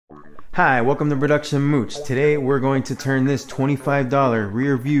Hi, welcome to Production Mooch. Today we're going to turn this $25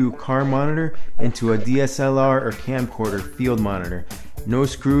 rear view car monitor into a DSLR or camcorder field monitor. No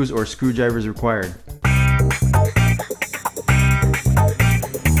screws or screwdrivers required.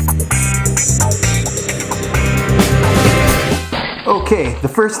 Okay,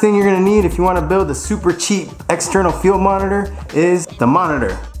 the first thing you're going to need if you want to build a super cheap external field monitor is the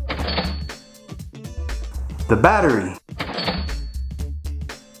monitor, the battery,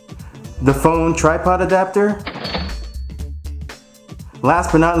 the phone tripod adapter,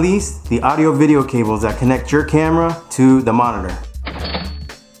 last but not least, the audio video cables that connect your camera to the monitor.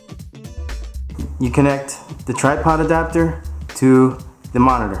 You connect the tripod adapter to the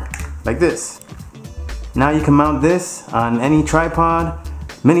monitor, like this. Now you can mount this on any tripod,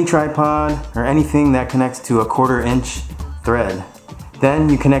 mini tripod, or anything that connects to a 1/4 inch thread. Then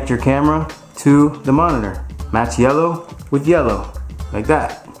you connect your camera to the monitor. Match yellow with yellow, like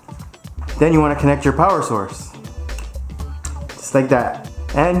that. Then you want to connect your power source, just like that.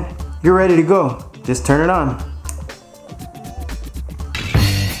 And you're ready to go. Just turn it on.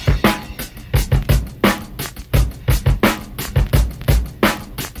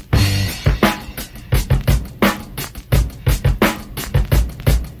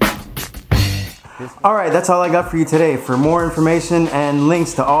 Alright, that's all I got for you today. For more information and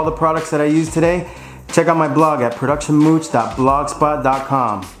links to all the products that I used today, check out my blog at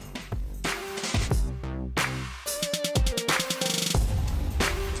productionmooch.blogspot.com.